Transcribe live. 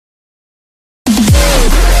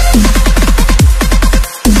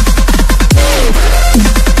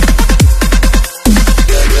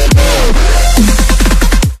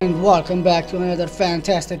and welcome back to another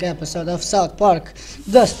fantastic episode of South Park,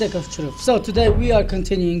 The Stick of Truth. So today we are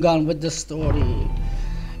continuing on with the story.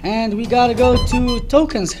 And we gotta go to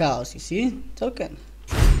Token's house, you see? Token.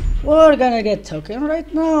 We're gonna get Token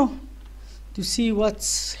right now to see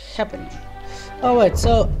what's happening. Oh wait,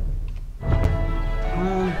 so...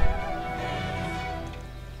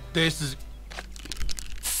 This is...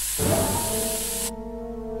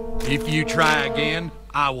 If you try again,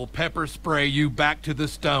 I will pepper spray you back to the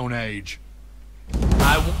Stone Age.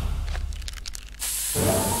 I will...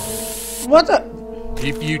 What the...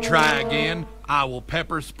 If you try again, I will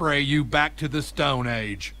pepper spray you back to the Stone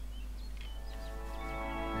Age.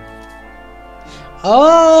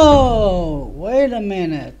 Oh, wait a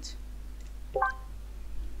minute.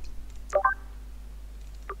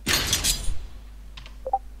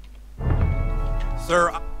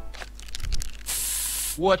 Sir,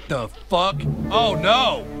 what the fuck? Oh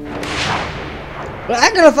no! Well,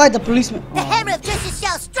 I'm gonna fight the policeman. The hammer of justice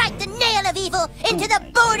shall strike the nail of evil into the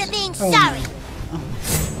board of being sorry.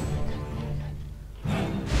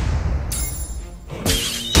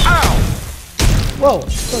 Ow! Whoa,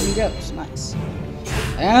 burning gas, nice.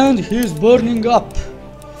 And he's burning up.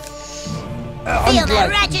 Feel my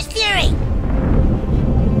righteous fury.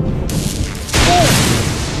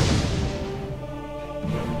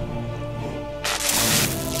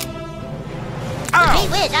 Hey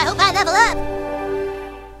whiz, I hope I level up.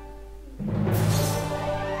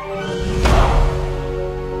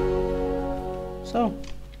 So,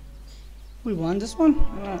 we won this one?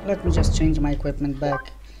 Let me just change my equipment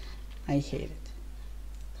back. I hate it.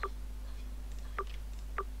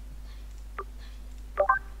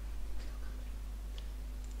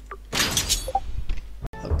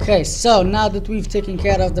 Okay, so now that we've taken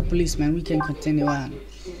care of the policeman, we can continue on.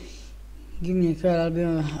 Give me a card, I'll be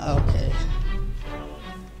on... Okay.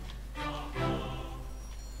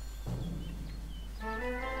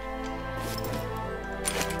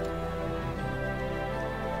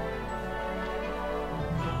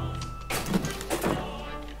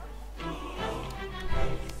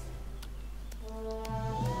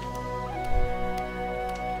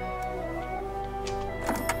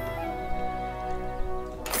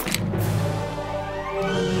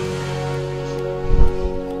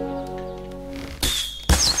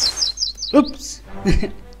 Oops!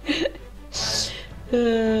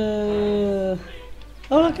 Oh,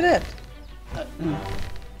 look at that!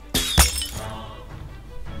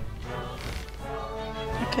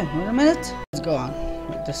 Okay, wait a minute. Let's go on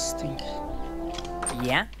with this thing.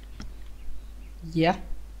 Yeah? Yeah?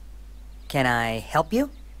 Can I help you?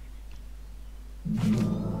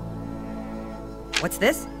 What's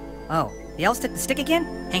this? Oh, the elves took the stick again?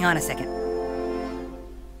 Hang on a second.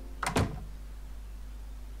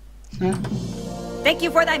 Huh? Thank you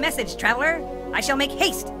for thy message, traveler. I shall make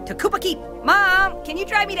haste to Koopa Keep. Mom, can you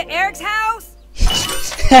drive me to Eric's house?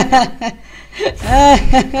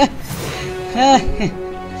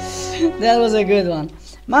 That was a good one.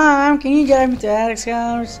 Mom, can you drive me to Eric's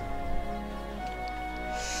house?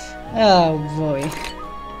 Oh boy.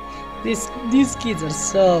 These kids are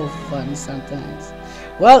so fun sometimes.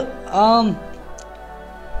 Well,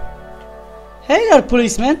 hey there,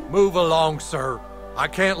 policeman. Move along, sir. I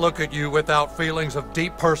can't look at you without feelings of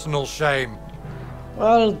deep personal shame.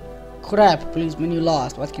 Well, crap, policeman, you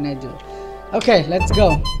lost. What can I do? Okay, let's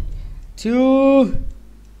go.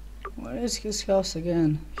 Where is his house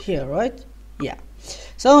again? Here, right? Yeah.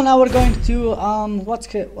 So now we're going to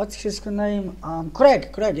what's his name?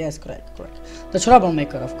 Craig. Yes, Craig. The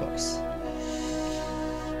troublemaker, of course.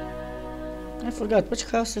 I forgot which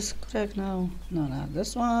house is Craig now. No, not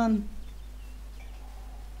this one.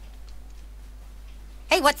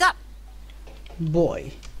 Hey, what's up?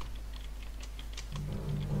 Boy.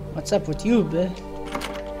 What's up with you, babe?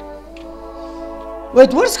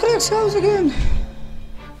 Wait, where's Craig's house again?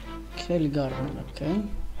 Kelly Gardner, okay.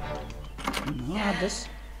 No, not this.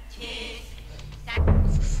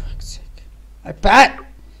 For fuck's sake. I bet!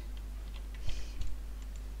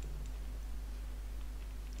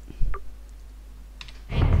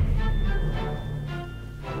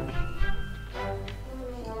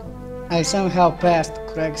 I somehow passed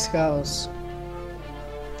Craig's house.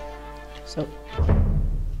 So...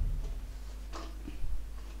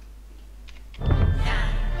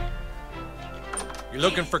 You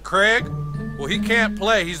looking for Craig? Well, he can't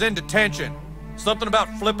play. He's in detention. Something about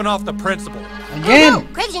flipping off the principal. Again? Oh, no,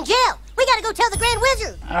 Craig's in jail. We gotta go tell the Grand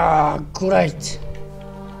Wizard. Ah, great.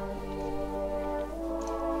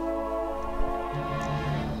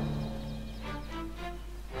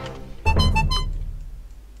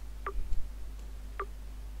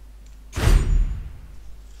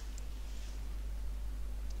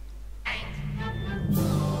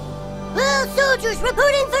 soldiers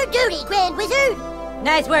reporting for duty, Grand Wizard.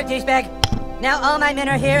 Nice work, douchebag. Now all my men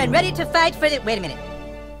are here and ready to fight for the... Wait a minute.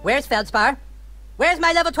 Where's Feldspar? Where's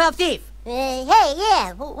my level 12 thief? Hey,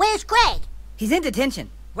 yeah, where's Craig? He's in detention.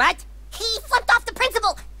 What? He flipped off the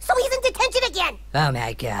principal, so he's in detention again. Oh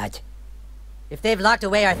my god. If they've locked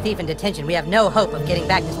away our thief in detention, we have no hope of getting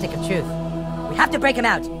back the Stick of Truth. We have to break him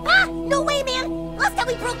out. Ah, no way, man. Last time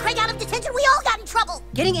we broke Craig out of detention, we all got in trouble.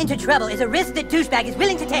 Getting into trouble is a risk that douchebag is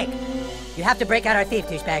willing to take. You have to break out our thief,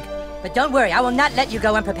 douchebag. But don't worry, I will not let you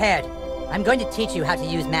go unprepared. I'm going to teach you how to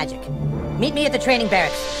use magic. Meet me at the training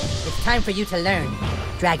barracks. It's time for you to learn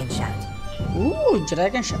Dragon Shout. Ooh,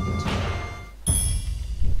 Dragon Shout.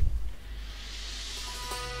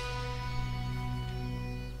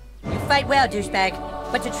 You fight well, douchebag.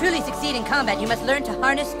 But to truly succeed in combat, you must learn to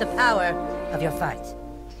harness the power of your fart.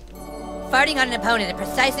 Farting on an opponent at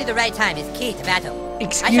precisely the right time is key to battle. I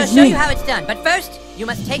shall show you how it's done, but first, you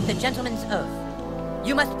must take the gentleman's oath.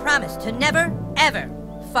 You must promise to never, ever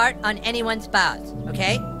fart on anyone's balls,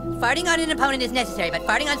 okay? Farting on an opponent is necessary, but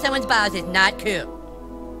farting on someone's balls is not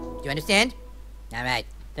cool. Do you understand? Alright,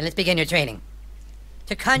 then let's begin your training.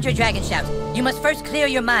 To conjure Dragon Shout, you must first clear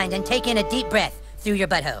your mind and take in a deep breath through your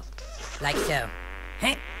butthole. Like so.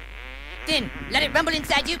 Huh? Then, let it rumble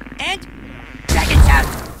inside you, and... Dragon Shout!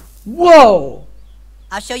 Whoa!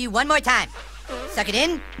 I'll show you one more time. Suck it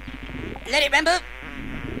in. Let it rumble.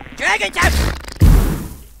 Dragon Shout!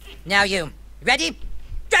 Now you. Ready?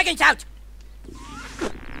 Dragon Shout!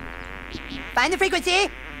 Find the frequency.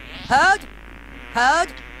 Hold.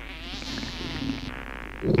 Hold.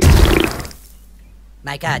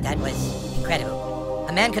 My god, that was incredible.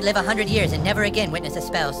 A man could live 100 years and never again witness a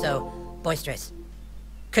spell so boisterous.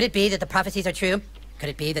 Could it be that the prophecies are true? Could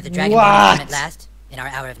it be that the dragon will come at last, in our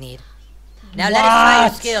hour of need? Now let us try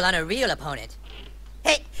your skill on a real opponent.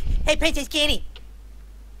 Hey, Princess Kenny.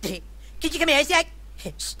 Could you come here a sec?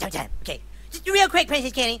 Shh, don't tell him. Okay, just real quick,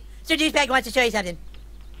 Princess Kenny. Sir Douchebag wants to show you something.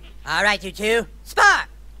 All right, you two. Spar!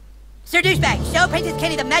 Sir Douchebag, show Princess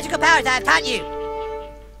Kenny the magical powers I have taught you.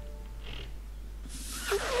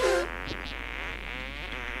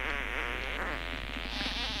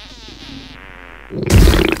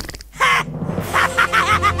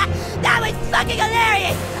 That was fucking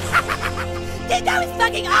hilarious! Dude, that was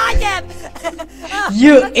fucking awesome! Oh,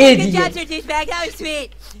 You okay, idiot! Good job, Sir Douchebag. That was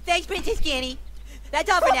sweet. Thanks, Princess Kenny. That's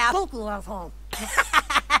all for now.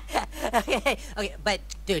 Okay, but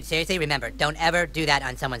dude, seriously, remember, don't ever do that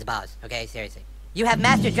on someone's balls, okay? Seriously. You have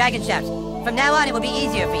mastered Dragon Shouts. From now on, it will be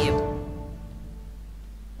easier for you.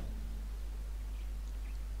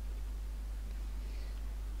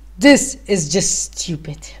 This is just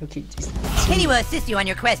stupid. Okay, just... Kenny will assist you on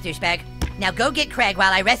your quest, douchebag. Now go get Craig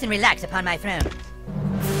while I rest and relax upon my throne.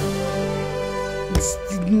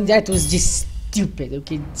 That was just stupid,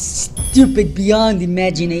 okay? Stupid beyond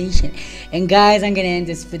imagination. And guys, I'm gonna end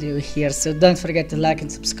this video here, so don't forget to like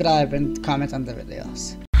and subscribe and comment on the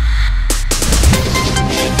videos.